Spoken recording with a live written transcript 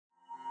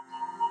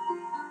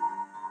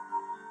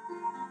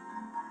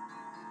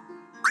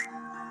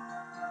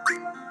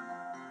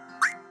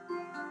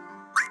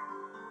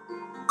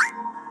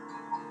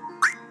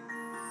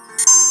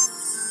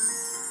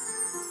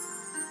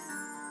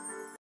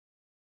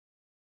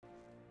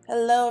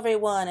Hello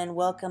everyone and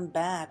welcome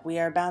back. We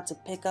are about to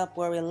pick up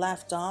where we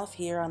left off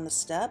here on the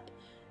step.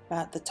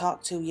 About to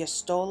talk to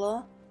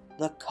Y'shtola,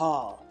 the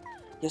Call.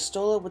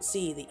 Y'shtola would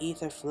see the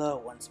ether flow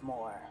once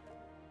more.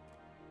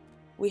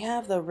 We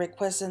have the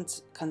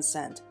requisite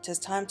consent. 'Tis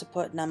time to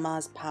put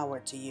Nama's power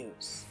to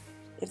use.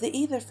 If the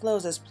ether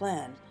flows as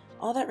planned,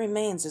 all that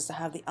remains is to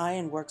have the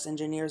ironworks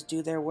engineers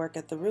do their work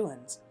at the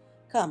ruins.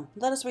 Come,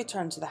 let us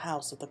return to the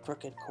house of the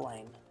crooked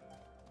coin.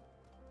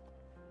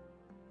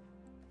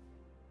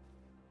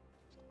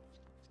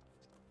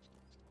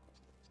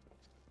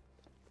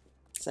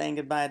 Saying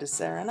goodbye to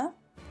Serena.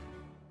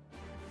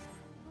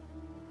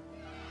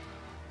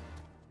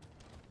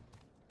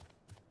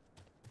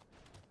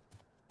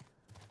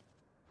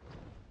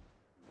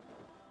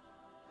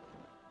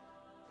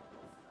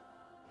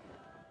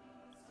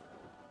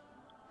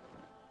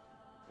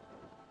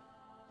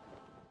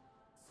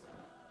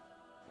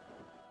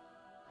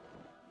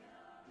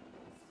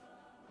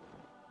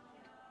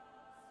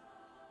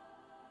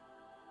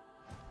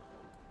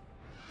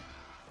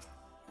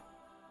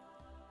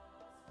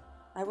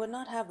 I would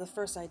not have the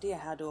first idea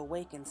how to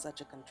awaken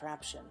such a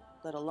contraption,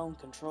 let alone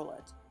control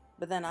it.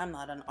 But then I'm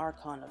not an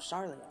Archon of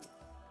Charlian.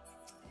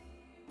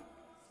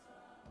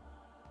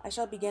 I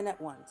shall begin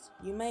at once.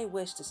 You may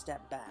wish to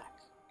step back.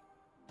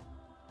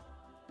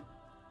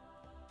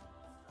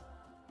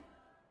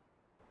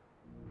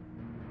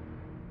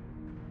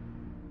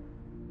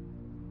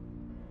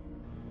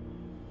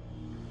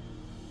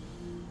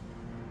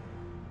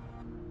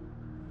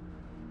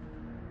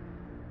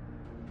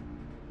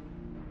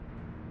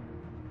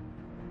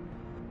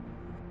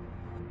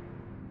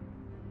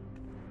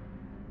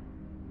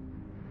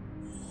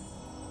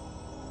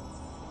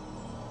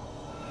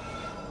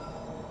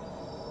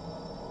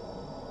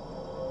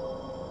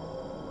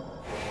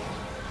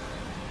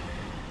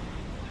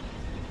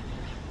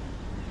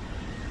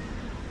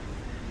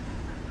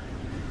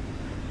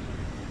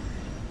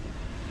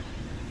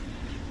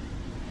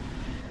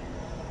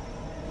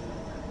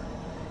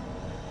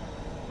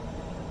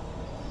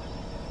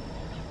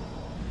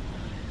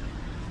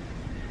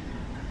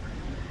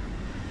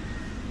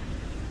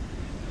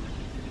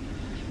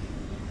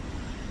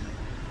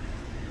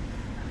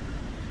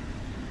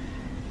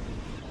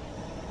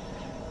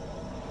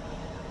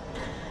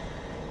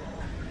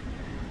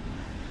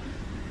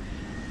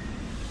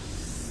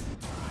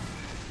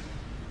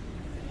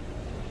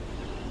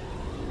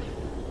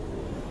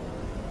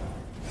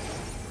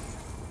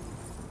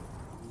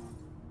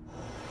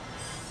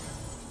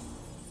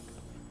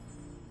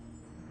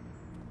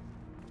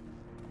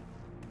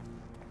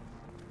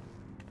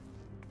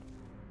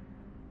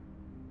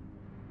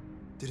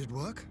 Did it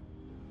work?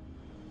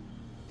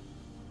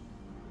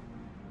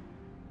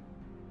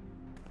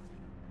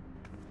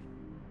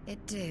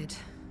 It did.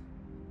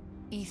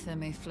 Ether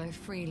may flow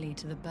freely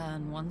to the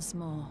burn once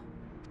more.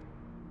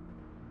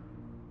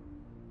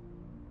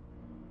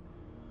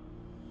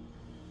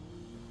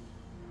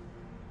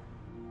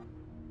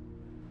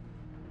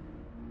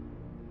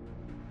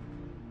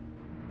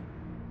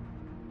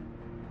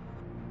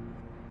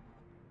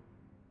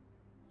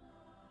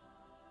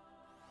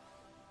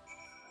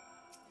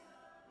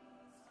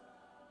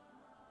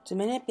 To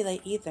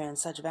manipulate ether in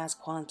such vast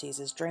quantities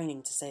is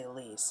draining, to say the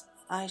least.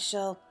 I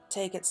shall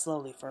take it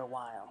slowly for a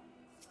while.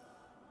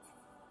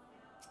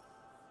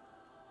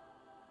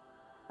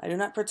 I do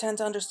not pretend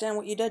to understand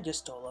what you did,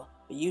 Y'shtola,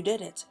 but you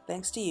did it.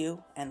 Thanks to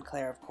you, and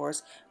Claire of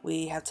course,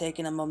 we have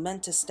taken a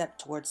momentous step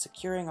towards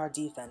securing our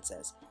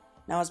defenses.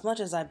 Now, as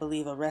much as I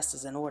believe a rest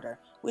is in order,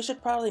 we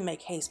should probably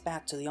make haste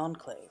back to the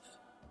Enclave.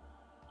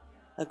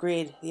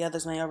 Agreed, the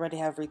others may already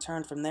have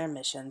returned from their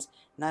missions,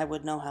 and I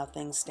would know how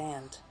things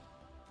stand.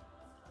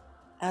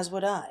 As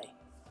would I.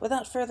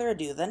 Without further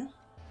ado, then.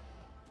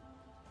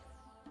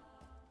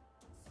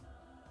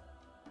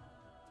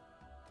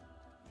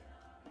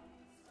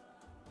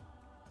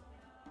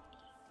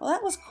 Well,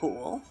 that was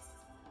cool.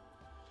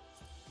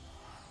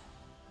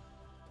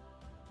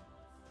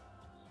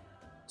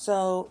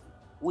 So,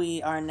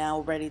 we are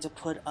now ready to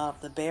put up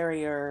the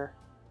barrier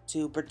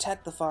to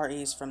protect the Far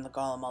East from the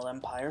Golem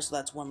Empire, so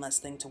that's one less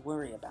thing to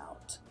worry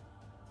about.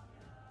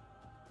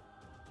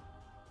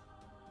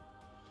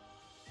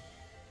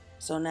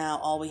 So now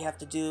all we have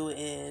to do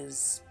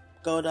is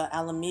go to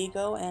Ala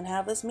Mhigo and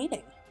have this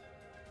meeting.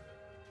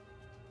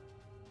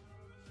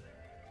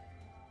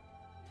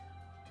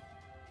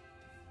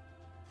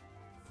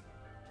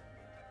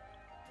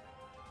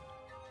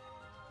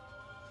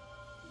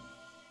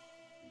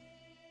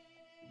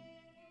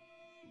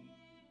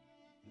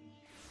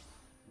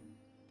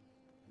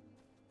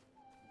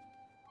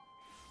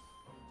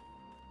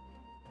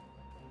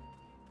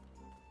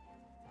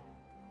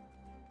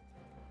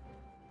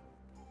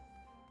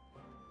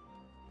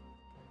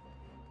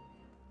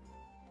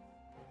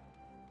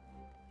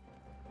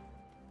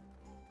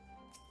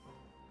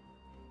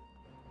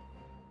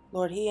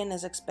 Lord Ian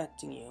is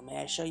expecting you.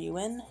 May I show you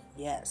in?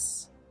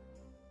 Yes.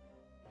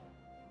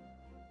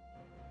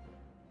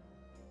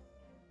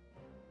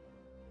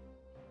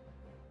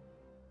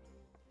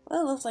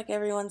 Well, it looks like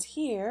everyone's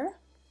here.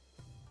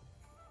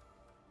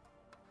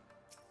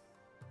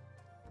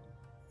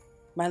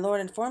 My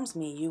lord informs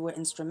me you were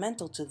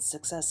instrumental to the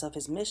success of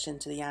his mission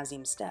to the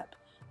Azim Steppe.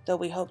 Though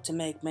we hope to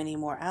make many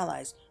more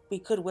allies, we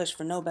could wish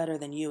for no better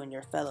than you and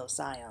your fellow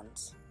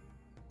scions.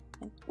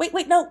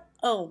 Wait, no!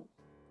 Oh,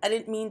 I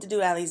didn't mean to do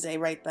Alize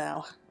right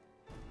now.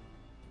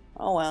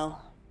 Oh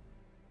well.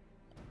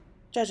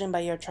 Judging by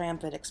your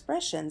triumphant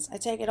expressions, I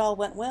take it all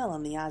went well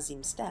on the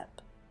Azim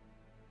Steppe.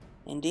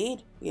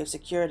 Indeed, we have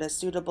secured a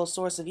suitable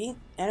source of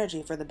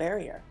energy for the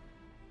barrier.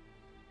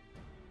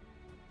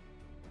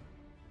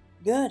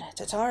 Good.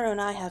 Tataru and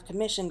I have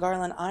commissioned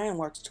Garland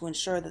Ironworks to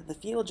ensure that the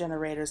fuel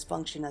generators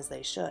function as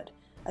they should.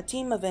 A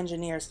team of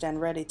engineers stand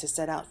ready to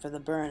set out for the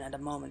burn at a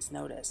moment's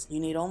notice. You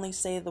need only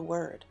say the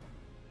word.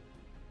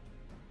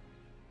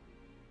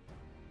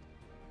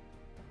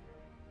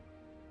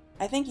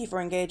 I thank you for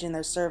engaging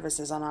their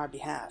services on our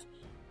behalf.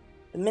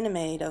 The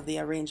minimade of the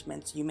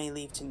arrangements you may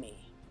leave to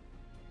me.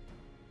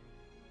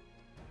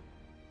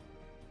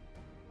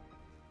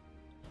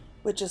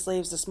 Which just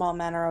leaves the small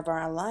matter of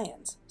our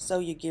alliance. So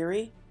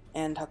Yugiri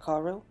and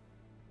Hakaru,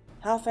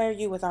 how fare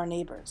you with our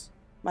neighbors?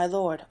 My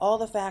lord, all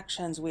the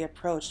factions we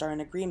approached are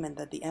in agreement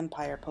that the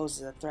Empire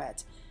poses a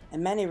threat,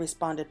 and many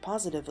responded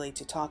positively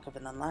to talk of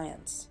an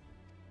alliance.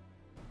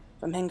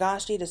 From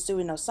Hingashi to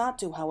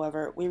Suinosatu,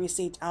 however, we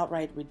received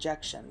outright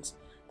rejections.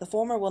 The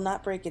former will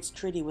not break its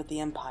treaty with the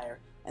Empire,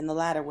 and the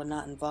latter will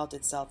not involve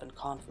itself in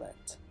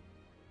conflict.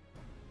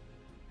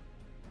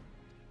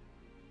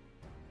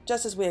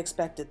 Just as we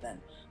expected then.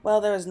 Well,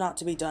 there is naught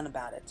to be done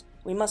about it.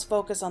 We must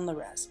focus on the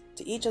rest.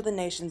 To each of the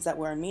nations that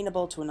were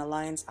amenable to an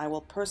alliance, I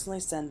will personally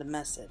send a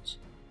message.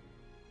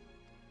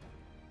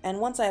 And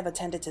once I have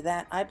attended to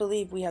that, I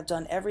believe we have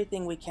done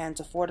everything we can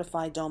to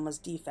fortify Doma's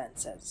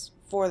defenses,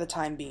 for the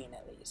time being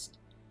at least.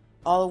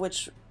 All of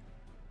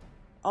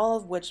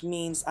which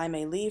means I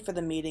may leave for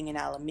the meeting in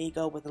Ala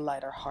Mhigo with a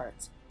lighter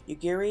heart.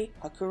 Yugiri,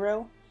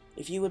 Hakuro,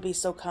 if you would be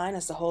so kind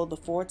as to hold the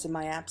fort in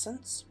my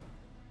absence.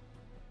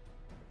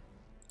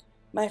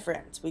 My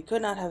friends, we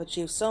could not have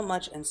achieved so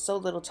much in so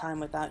little time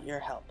without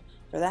your help.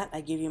 For that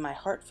I give you my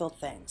heartfelt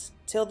thanks.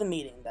 Till the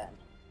meeting, then.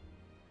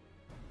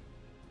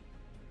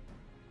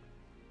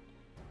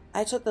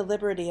 I took the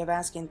liberty of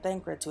asking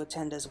Thancred to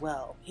attend as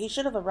well. He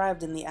should have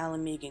arrived in the Ala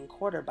Mhigan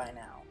quarter by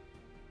now.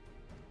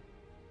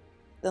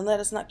 Then let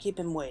us not keep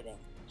him waiting,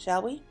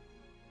 shall we?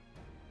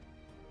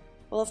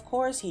 Well, of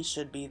course he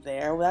should be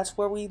there. That's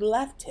where we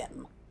left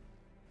him.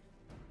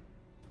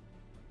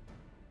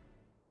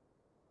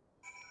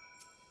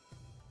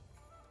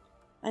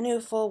 I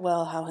knew full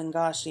well how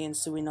Hingashi and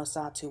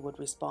Suinosatu would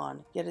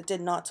respond, yet it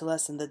did not to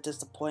lessen the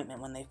disappointment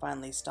when they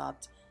finally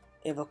stopped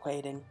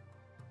evacuating.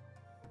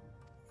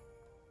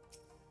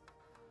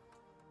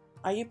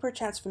 Are you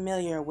perchance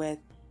familiar with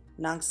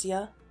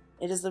Nangxia?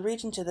 It is the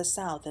region to the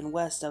south and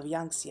west of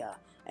Yangxia,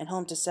 and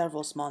home to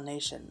several small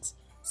nations.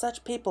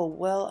 Such people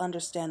well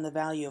understand the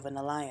value of an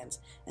alliance,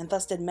 and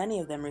thus did many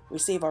of them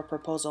receive our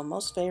proposal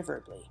most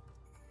favorably.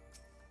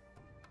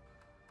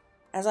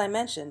 As I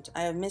mentioned,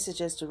 I have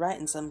messages to write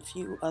and some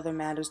few other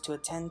matters to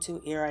attend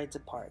to ere I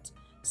depart.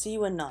 See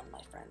you anon,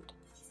 my friend.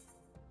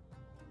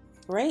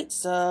 Great,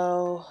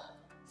 so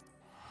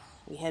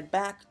we head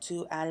back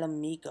to Ala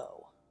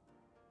Mhigo.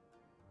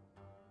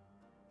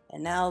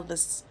 And now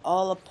this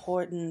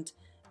all-important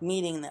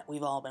meeting that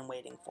we've all been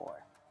waiting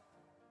for.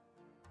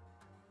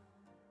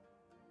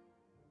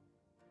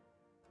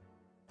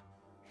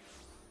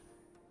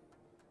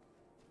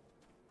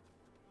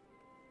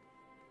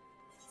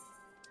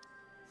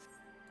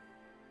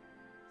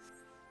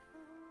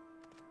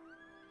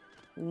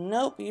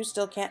 Nope, you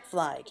still can't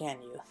fly, can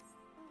you?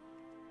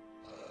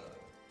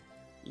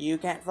 You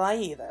can't fly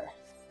either.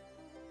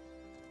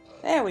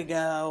 There we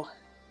go.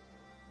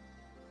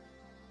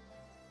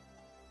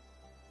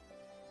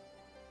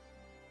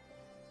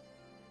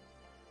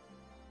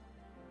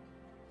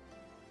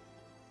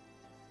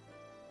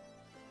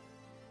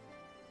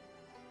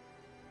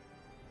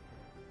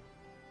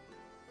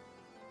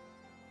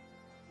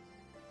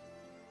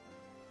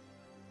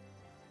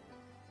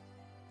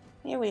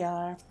 Here we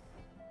are.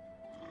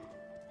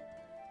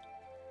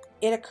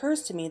 It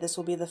occurs to me this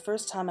will be the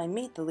first time I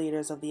meet the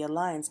leaders of the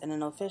Alliance in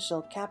an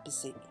official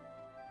capacity.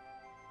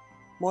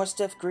 More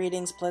stiff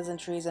greetings,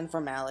 pleasantries, and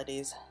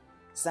formalities.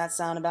 Does that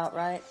sound about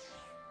right?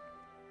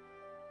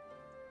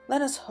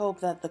 Let us hope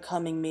that the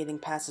coming meeting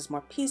passes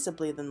more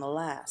peaceably than the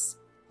last,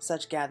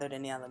 such gathered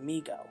in Ala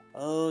Mhigo.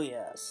 Oh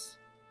yes.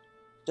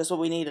 Just what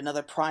we need,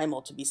 another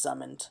primal to be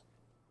summoned.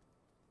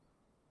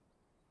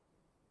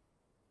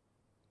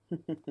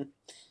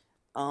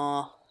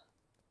 Aw,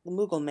 the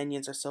Moogle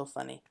minions are so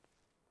funny.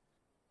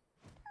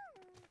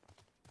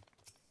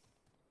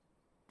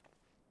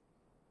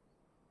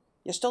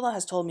 Y'shtola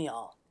has told me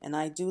all, and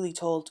I duly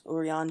told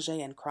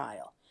Urianger and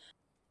Kryl.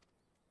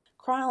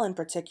 Kryl in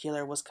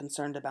particular was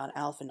concerned about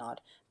Alphinaud,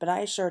 but I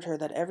assured her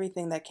that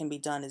everything that can be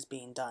done is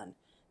being done.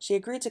 She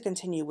agreed to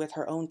continue with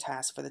her own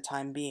task for the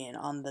time being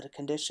on the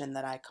condition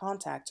that I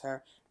contact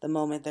her the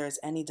moment there is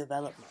any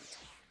development.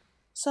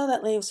 So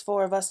that leaves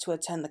 4 of us to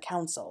attend the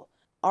council.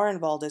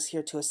 Arenvald is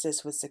here to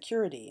assist with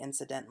security,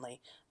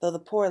 incidentally, though the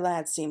poor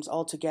lad seems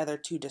altogether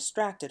too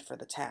distracted for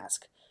the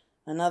task.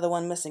 Another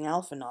one missing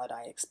Alphinaud,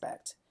 I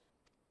expect.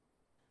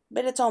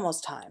 But it's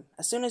almost time.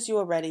 As soon as you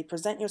are ready,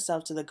 present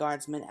yourself to the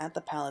guardsmen at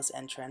the palace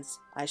entrance.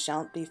 I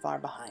shan't be far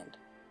behind.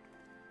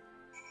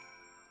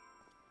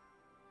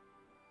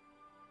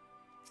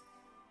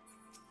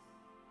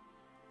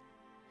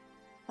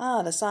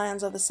 Ah, the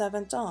Scions of the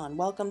Seventh Dawn.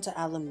 Welcome to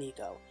Ala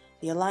Mhigo.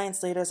 The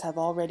Alliance leaders have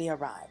already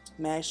arrived.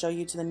 May I show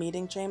you to the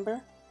meeting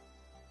chamber?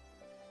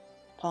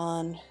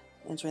 Upon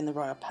entering the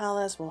royal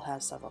palace, we'll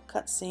have several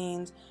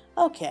cutscenes.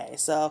 Okay,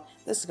 so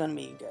this is going to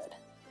be good.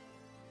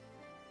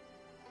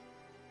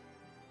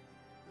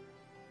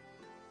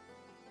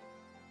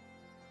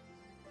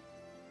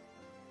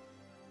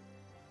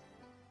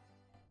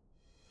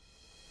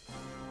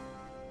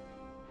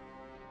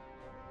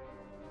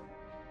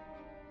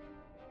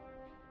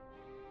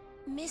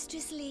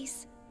 Mistress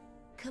Lys,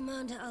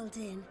 Commander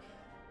Aldin,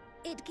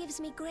 it gives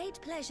me great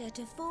pleasure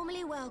to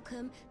formally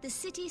welcome the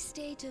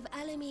city-state of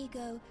Ala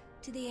Mhigo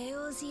to the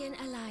Eorzean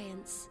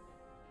Alliance.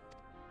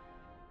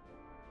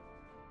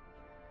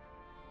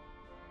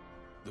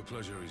 The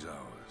pleasure is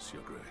ours,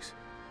 Your Grace.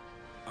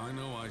 I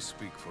know I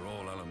speak for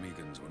all Ala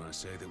Mhigans when I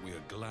say that we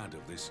are glad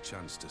of this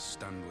chance to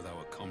stand with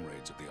our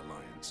comrades of the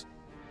Alliance.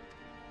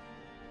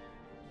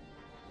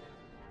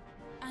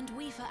 And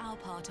we, for our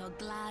part, are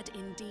glad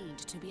indeed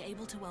to be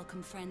able to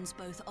welcome friends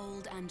both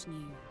old and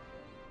new.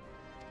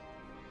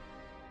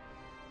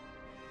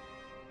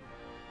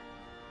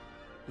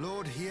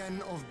 Lord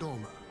Hien of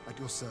Doma, at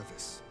your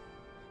service.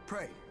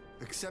 Pray,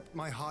 accept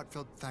my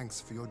heartfelt thanks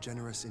for your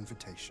generous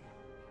invitation.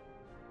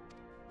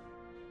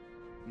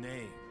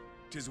 Nay,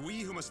 'tis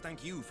we who must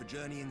thank you for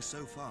journeying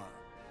so far.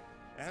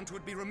 And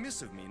 'twould be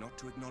remiss of me not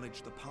to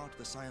acknowledge the part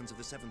the Scions of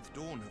the Seventh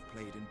Dawn have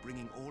played in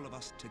bringing all of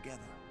us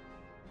together.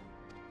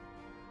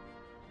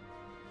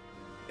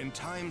 In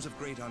times of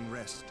great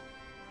unrest,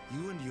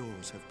 you and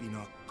yours have been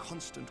our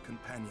constant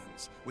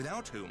companions,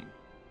 without whom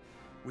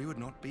we would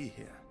not be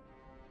here.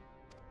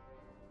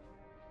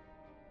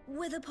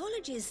 With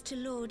apologies to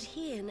Lord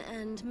Hien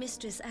and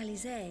Mistress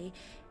Alisaie,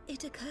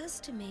 it occurs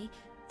to me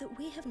that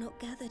we have not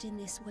gathered in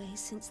this way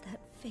since that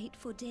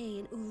fateful day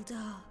in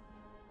Uldar.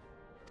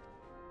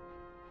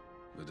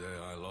 The day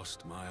I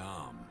lost my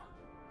arm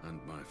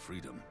and my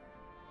freedom.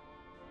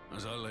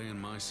 As I lay in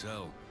my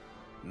cell,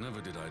 never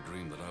did I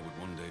dream that I would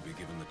one day be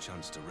given the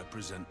chance to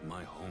represent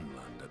my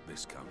homeland at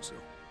this council.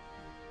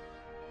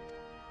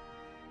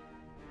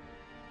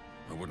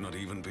 I would not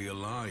even be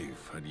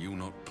alive had you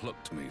not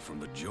plucked me from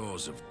the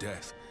jaws of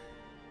death.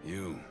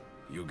 You,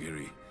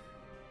 Yugiri,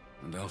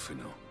 and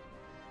Alphinaud.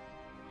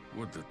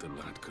 Would that the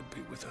lad could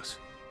be with us.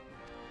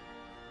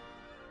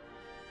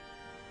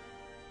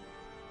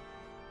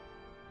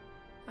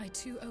 I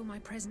too owe my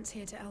presence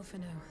here to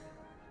Alphinaud,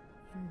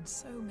 in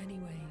so many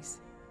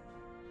ways.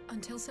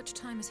 Until such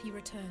time as he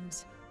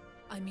returns,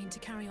 I mean to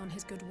carry on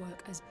his good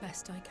work as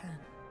best I can.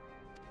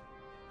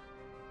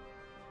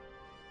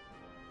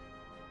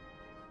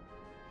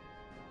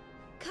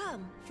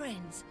 Come,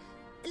 friends.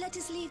 Let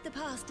us leave the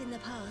past in the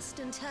past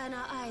and turn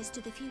our eyes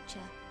to the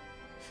future.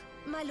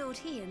 My Lord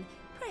Hien,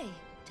 pray,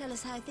 tell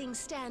us how things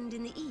stand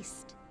in the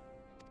East.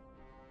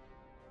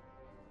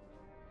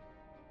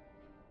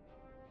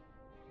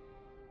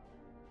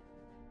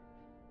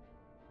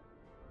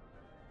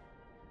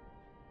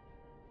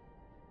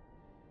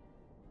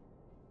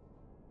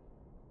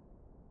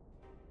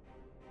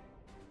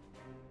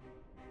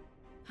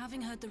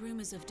 Having heard the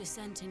rumors of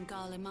dissent in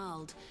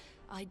Garlemald,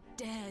 I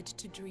dared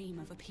to dream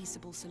of a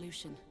peaceable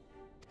solution.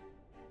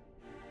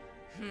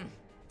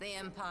 The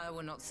Empire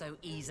will not so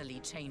easily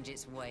change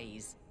its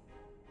ways.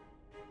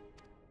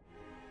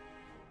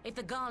 If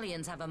the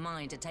Garleans have a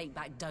mind to take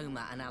back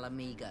Doma and Ala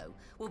Mhigo,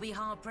 we'll be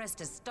hard-pressed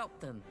to stop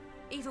them,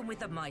 even with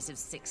the might of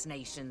 6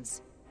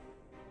 nations.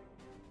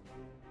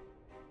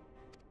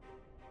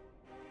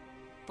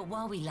 But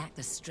while we lack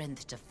the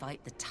strength to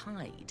fight the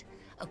tide,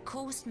 a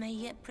course may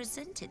yet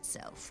present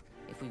itself,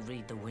 if we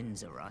read the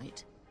winds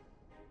aright.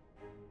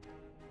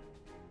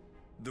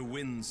 The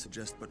winds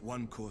suggest but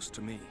one course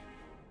to me.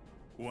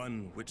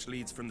 One which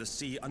leads from the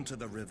sea unto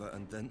the river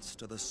and thence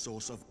to the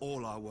source of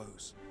all our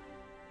woes.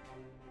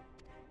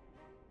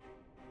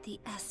 The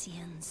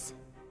Ascians.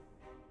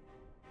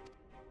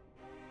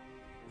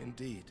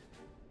 Indeed.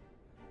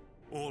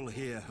 All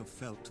here have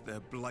felt their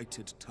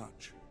blighted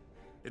touch.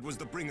 It was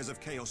the bringers of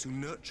chaos who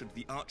nurtured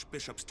the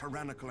Archbishop's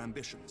tyrannical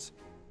ambitions.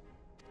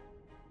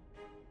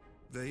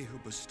 They who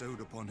bestowed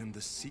upon him the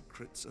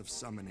secrets of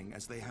summoning,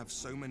 as they have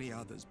so many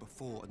others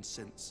before and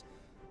since.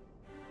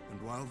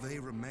 And while they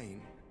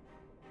remain,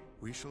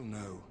 we shall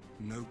know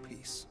no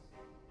peace.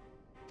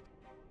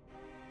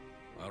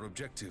 Our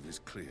objective is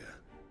clear.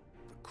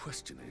 The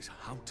question is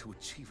how to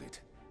achieve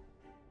it.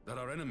 That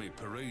our enemy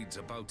parades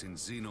about in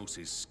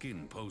Xenos'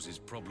 skin poses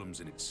problems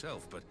in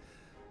itself, but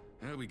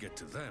ere we get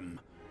to them,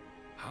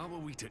 how are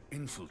we to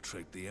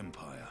infiltrate the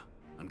Empire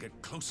and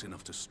get close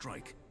enough to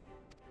strike?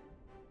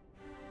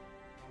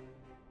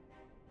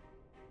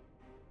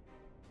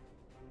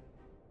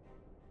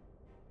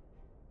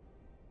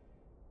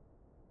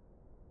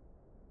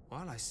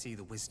 While I see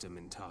the wisdom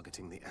in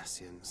targeting the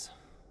Ascians,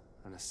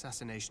 an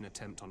assassination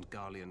attempt on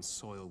Garlean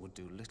soil would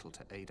do little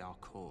to aid our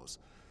cause,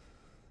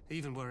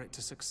 even were it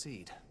to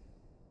succeed.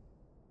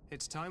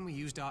 It's time we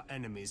used our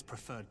enemy's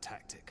preferred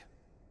tactic: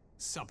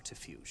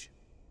 subterfuge.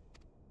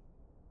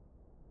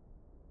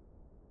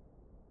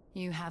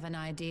 You have an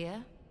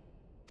idea?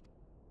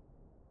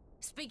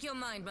 Speak your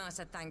mind,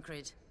 Master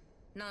Thancred.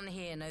 None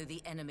here know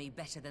the enemy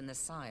better than the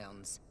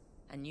Scions,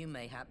 and you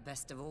mayhap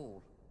best of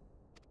all.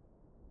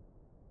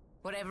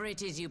 Whatever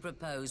it is you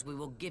propose, we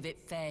will give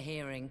it fair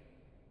hearing.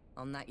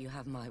 On that you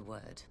have my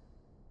word.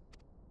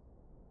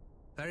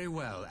 Very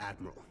well,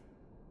 Admiral.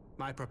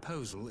 My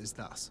proposal is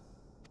thus.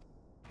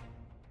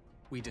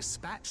 We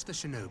dispatch the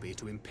shinobi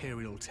to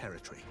Imperial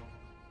territory.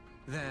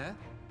 There,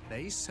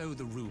 they sow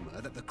the rumor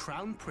that the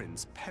Crown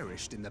Prince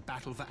perished in the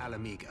battle for Ala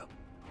Mhigo,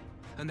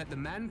 and that the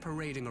man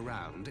parading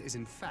around is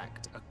in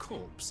fact a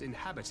corpse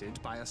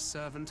inhabited by a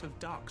servant of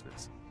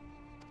darkness.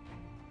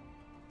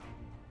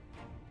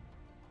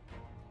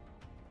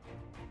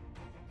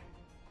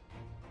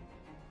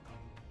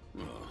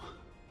 Well,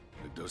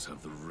 it does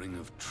have the ring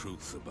of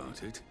truth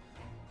about it.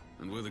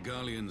 And were the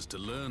Garleans to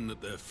learn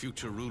that their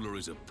future ruler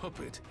is a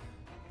puppet,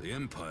 the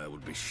Empire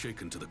would be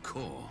shaken to the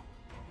core.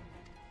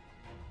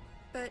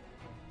 But,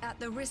 at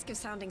the risk of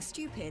sounding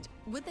stupid,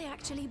 would they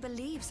actually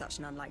believe such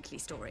an unlikely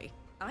story?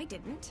 I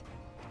didn't.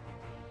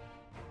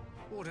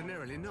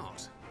 Ordinarily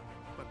not.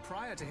 But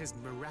prior to his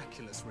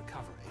miraculous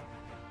recovery,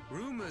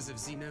 rumors of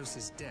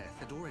Xenos' death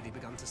had already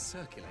begun to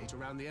circulate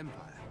around the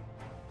Empire.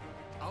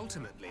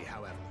 Ultimately,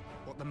 however,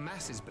 what the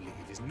masses believe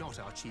is not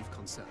our chief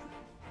concern.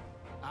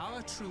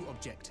 Our true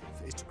objective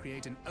is to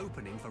create an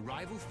opening for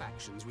rival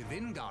factions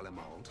within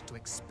Garlemald to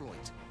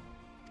exploit.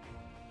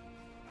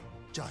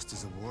 Just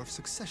as a war of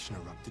succession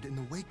erupted in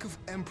the wake of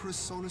Emperor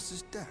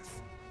Solus's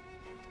death.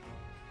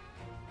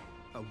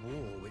 A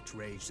war which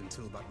raged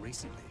until but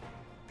recently,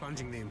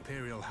 plunging the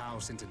Imperial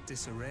House into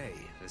disarray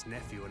as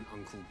nephew and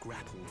uncle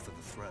grappled for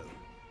the throne.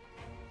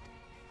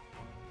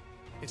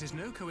 It is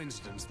no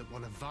coincidence that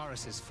one of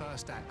Varus's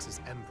first acts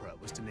as Emperor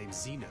was to name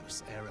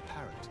Xenos heir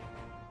apparent,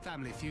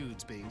 family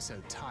feuds being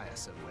so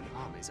tiresome when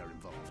armies are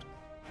involved.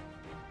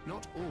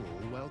 Not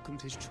all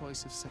welcomed his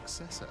choice of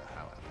successor,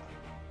 however.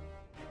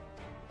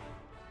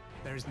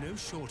 There is no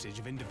shortage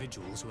of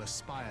individuals who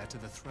aspire to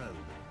the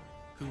throne,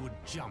 who would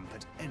jump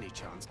at any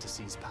chance to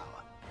seize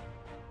power.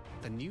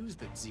 The news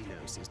that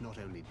Xenos is not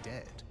only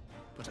dead,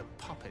 but a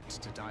puppet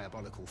to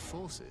diabolical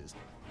forces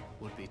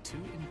would be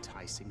too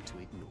enticing to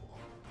ignore.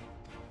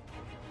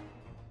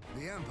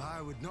 The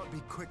Empire would not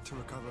be quick to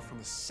recover from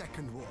a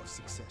second war of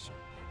succession.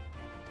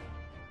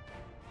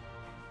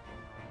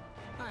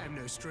 I am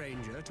no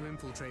stranger to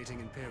infiltrating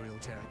Imperial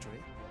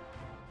territory.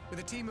 With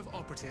a team of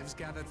operatives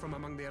gathered from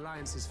among the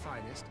Alliance's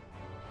finest,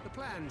 the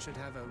plan should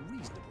have a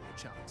reasonable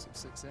chance of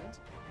success.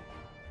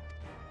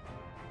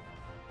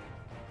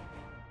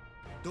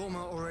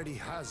 Doma already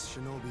has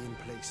shinobi in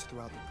place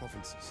throughout the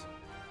provinces.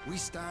 We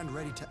stand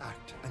ready to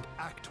act, and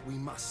act we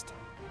must.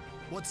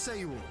 What say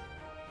you all?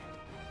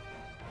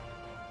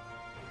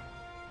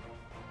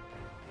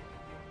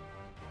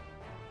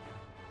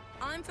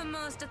 I'm for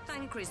Master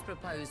Thancred's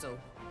proposal.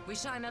 We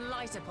shine a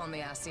light upon the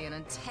Ascian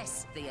and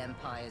test the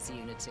Empire's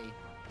unity.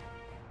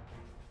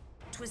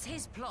 'Twas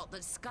his plot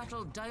that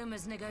scuttled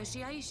Doma's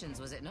negotiations,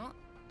 was it not?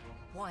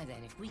 Why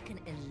then, if we can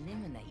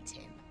eliminate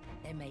him,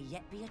 there may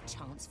yet be a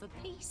chance for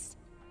peace.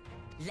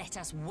 Let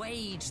us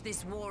wage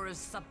this war of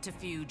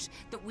subterfuge,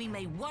 that we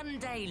may one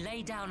day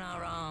lay down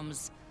our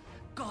arms.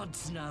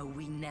 Gods know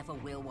we never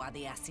will while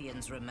the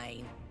Ascians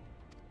remain.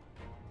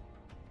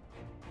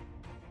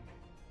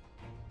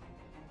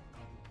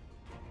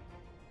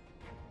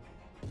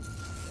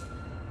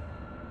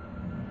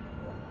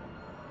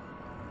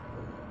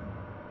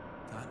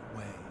 That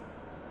way.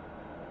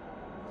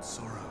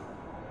 Sorrow.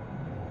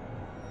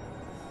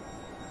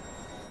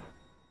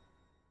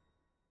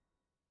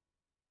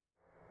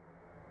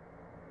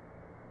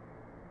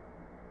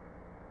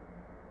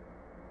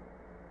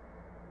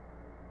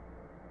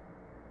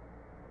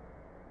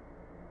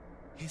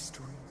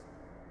 History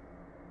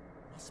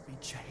must be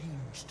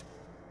changed.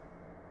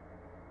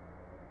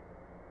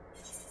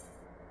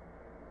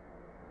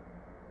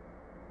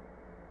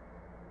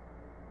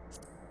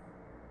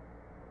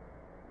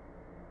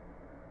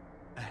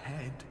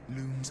 Ahead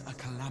looms a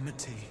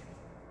calamity.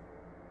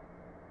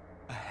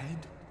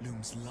 Ahead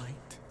looms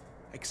light,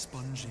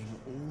 expunging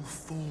all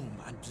form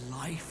and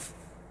life.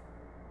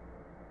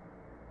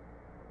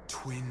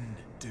 Twin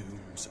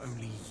dooms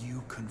only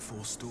you can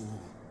forestall.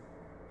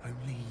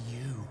 Only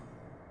you.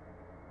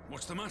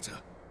 What's the matter?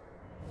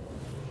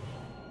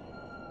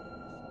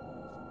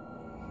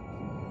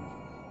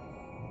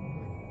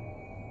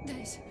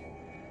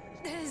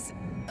 There's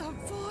a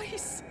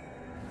voice.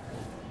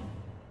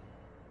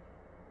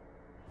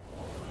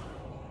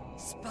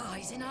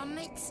 Spies in our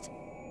midst?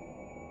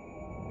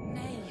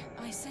 Nay,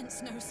 I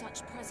sense no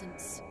such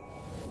presence.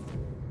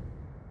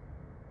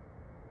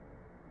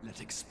 Let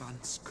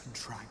expanse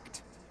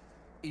contract.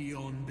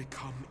 Eon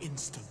become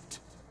instant.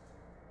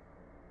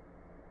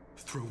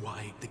 Throw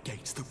wide the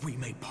gates that we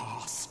may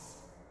pass.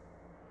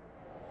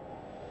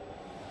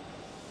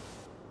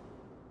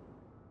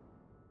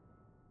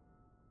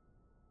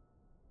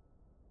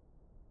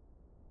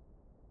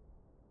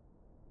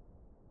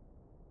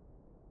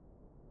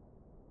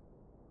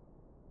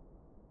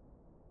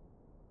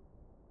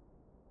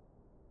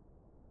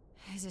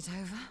 Is it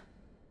over?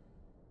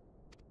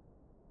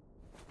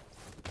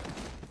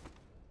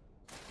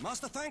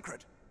 Master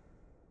Thancred!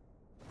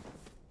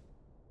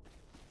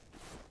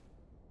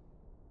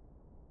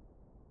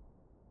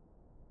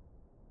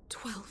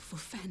 12 for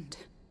Fend.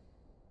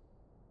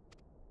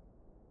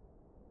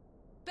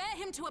 Bear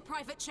him to a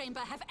private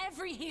chamber. Have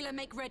every healer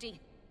make ready.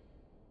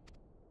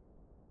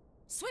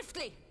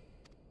 Swiftly!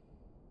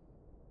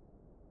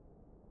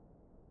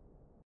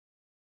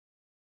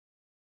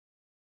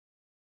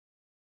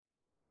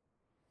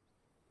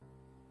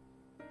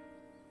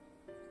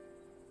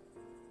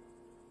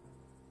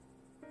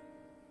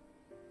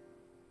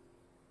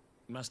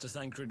 Master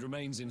Thancred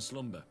remains in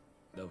slumber.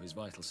 Though his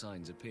vital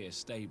signs appear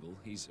stable,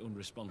 he's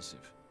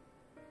unresponsive.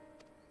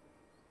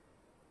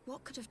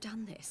 What could have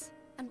done this?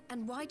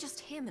 And why just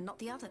him and not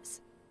the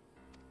others?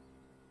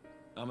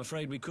 I'm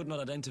afraid we could not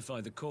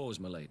identify the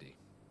cause, my lady.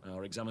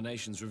 Our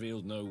examinations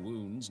revealed no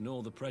wounds,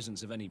 nor the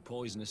presence of any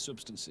poisonous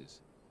substances.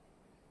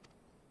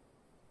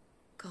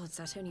 Gods,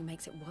 that only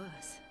makes it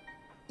worse.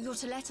 You're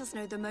to let us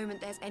know the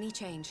moment there's any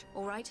change,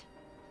 all right?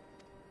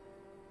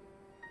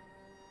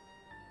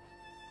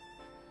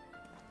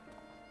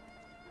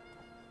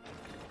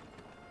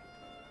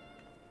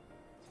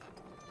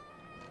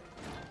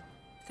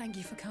 Thank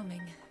you for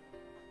coming.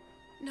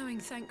 Knowing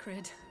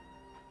Thancred,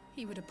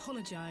 he would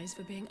apologize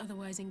for being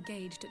otherwise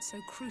engaged at so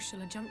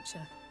crucial a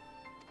juncture.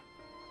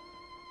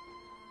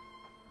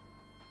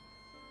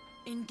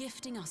 In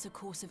gifting us a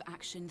course of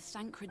action,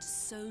 Thancred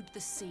sowed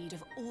the seed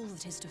of all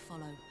that is to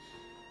follow.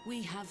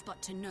 We have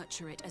but to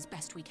nurture it as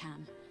best we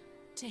can.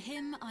 To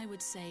him, I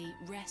would say,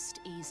 rest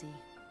easy,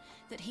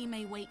 that he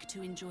may wake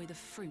to enjoy the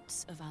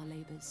fruits of our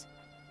labors.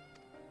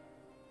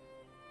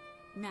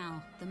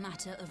 Now, the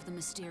matter of the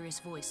mysterious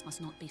voice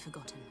must not be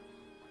forgotten.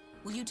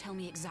 Will you tell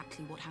me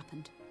exactly what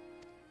happened?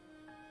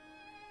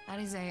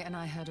 Alizé and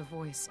I heard a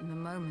voice in the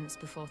moments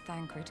before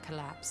Thancred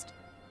collapsed.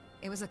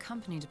 It was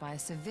accompanied by a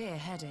severe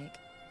headache,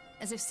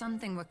 as if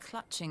something were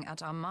clutching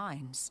at our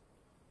minds.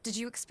 Did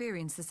you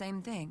experience the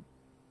same thing?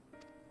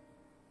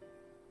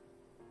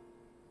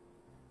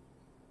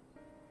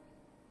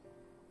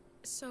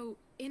 So,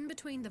 in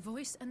between the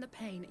voice and the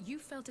pain, you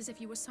felt as if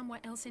you were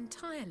somewhere else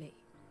entirely?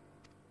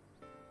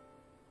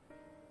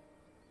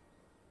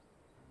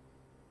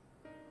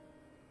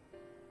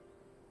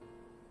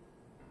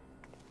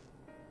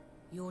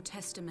 Your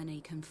testimony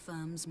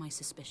confirms my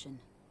suspicion.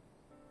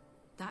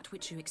 That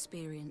which you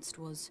experienced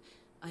was,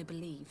 I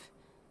believe,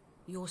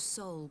 your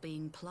soul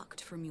being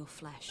plucked from your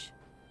flesh.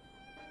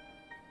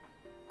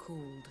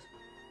 Called.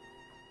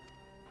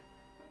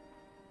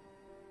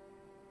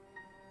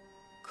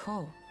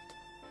 Called?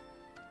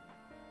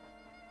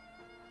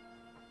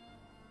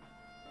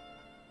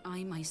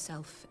 I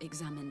myself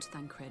examined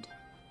Thancred.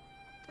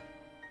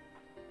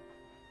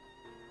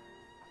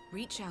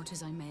 Reach out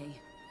as I may,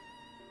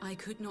 I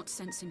could not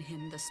sense in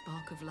him the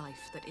spark of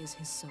life that is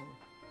his soul.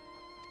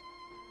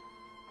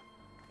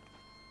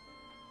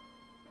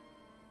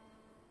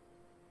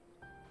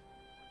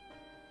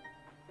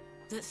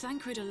 That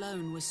Thancred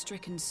alone was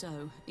stricken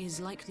so is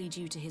likely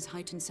due to his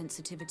heightened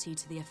sensitivity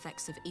to the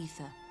effects of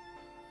ether,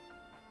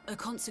 a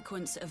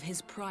consequence of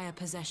his prior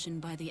possession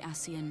by the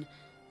Ascian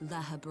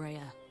La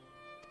Habrea.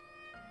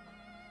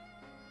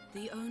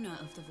 The owner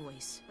of the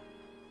voice,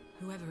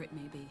 whoever it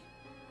may be,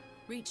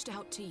 reached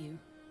out to you,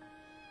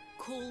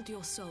 called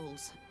your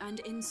souls,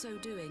 and in so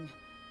doing,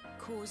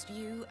 caused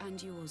you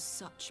and yours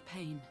such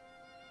pain.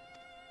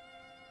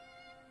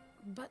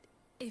 But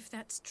if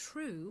that's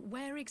true,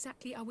 where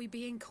exactly are we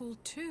being called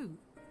to?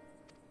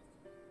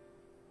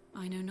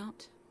 I know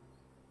not.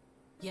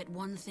 Yet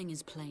one thing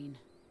is plain.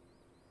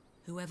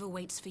 Whoever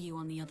waits for you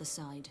on the other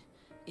side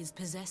is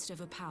possessed of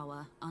a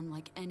power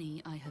unlike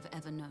any I have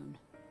ever known.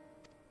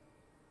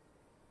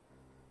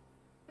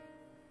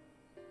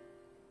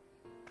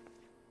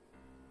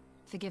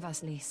 Forgive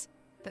us, Lys,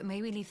 but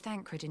may we leave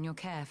Thancred in your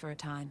care for a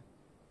time?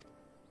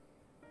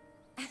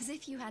 As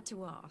if you had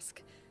to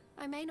ask.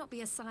 I may not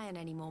be a scion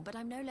anymore, but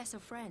I'm no less a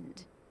friend.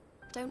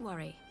 Don't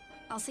worry.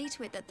 I'll see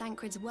to it that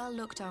Thancred's well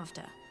looked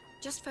after.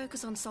 Just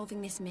focus on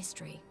solving this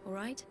mystery, all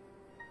right?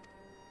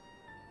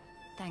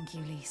 Thank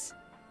you, Lys.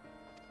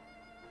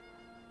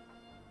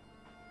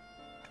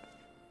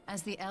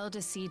 As the Elder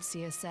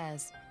Seedseer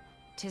says,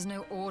 'tis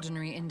no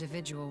ordinary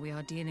individual we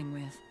are dealing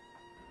with.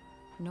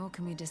 Nor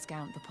can we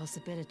discount the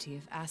possibility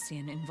of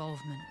Ascian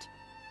involvement.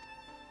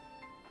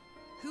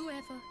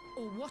 Whoever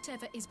or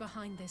whatever is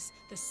behind this,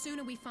 the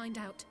sooner we find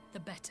out, the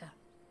better.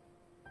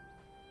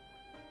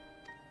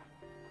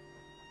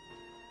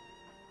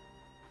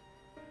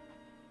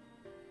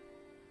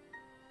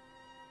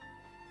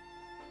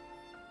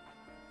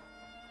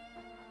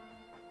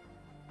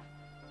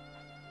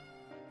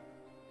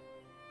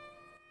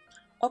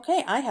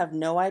 Okay, I have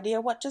no idea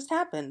what just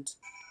happened,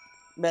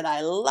 but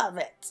I love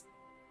it.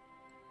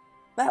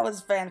 That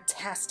was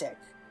fantastic.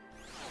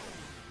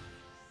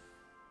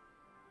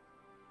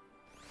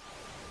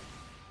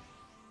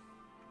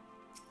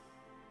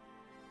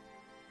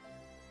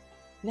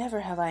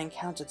 Never have I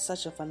encountered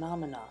such a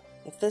phenomena.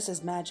 If this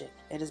is magic,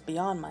 it is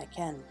beyond my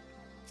ken.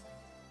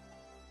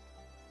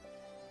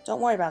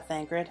 Don't worry about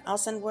Thancred. I'll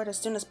send word as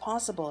soon as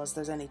possible as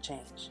there's any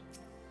change.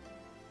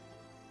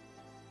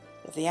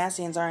 If the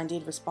Ascians are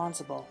indeed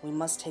responsible, we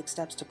must take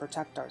steps to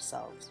protect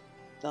ourselves,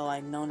 though I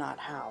know not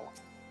how.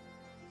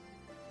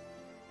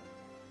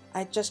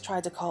 I just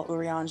tried to call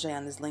Urianger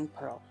on his link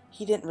pearl.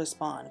 He didn't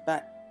respond,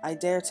 but I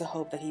dare to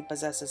hope that he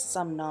possesses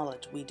some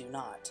knowledge we do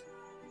not.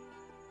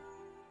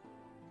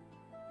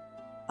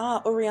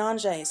 Ah,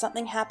 Urianger,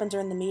 something happened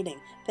during the meeting.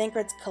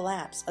 Thancred's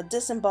collapse. A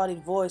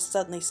disembodied voice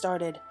suddenly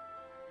started...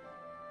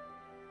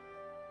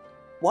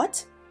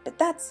 What? But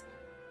that's...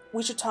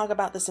 We should talk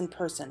about this in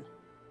person.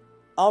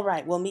 All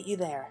right, we'll meet you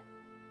there.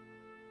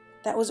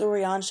 That was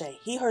Urianger.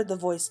 He heard the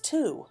voice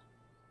too.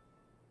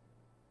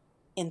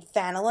 In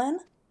Thanalan?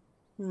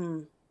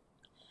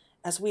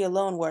 As we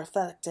alone were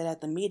affected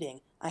at the meeting,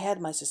 I had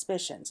my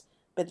suspicions,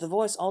 but the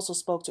voice also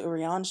spoke to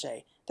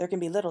Urianger. There can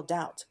be little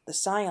doubt. The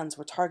Scions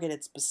were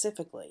targeted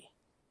specifically.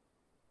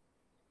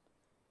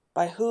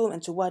 By whom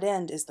and to what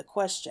end is the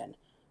question,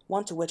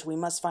 one to which we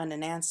must find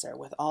an answer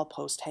with all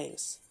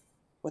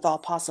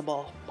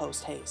possible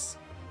post-haste.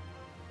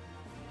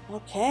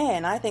 Okay,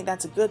 and I think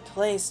that's a good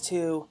place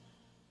to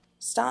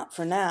stop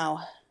for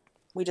now.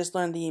 We just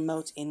learned the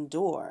emote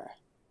Endure.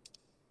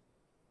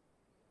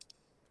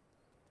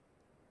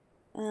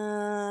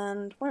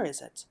 And where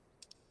is it?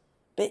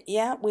 But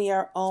yeah, we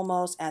are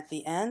almost at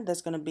the end.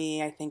 There's going to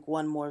be, I think,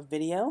 one more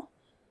video.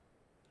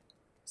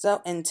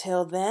 So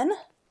until then,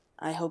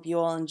 I hope you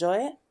all enjoy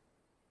it.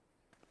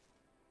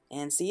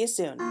 And see you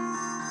soon.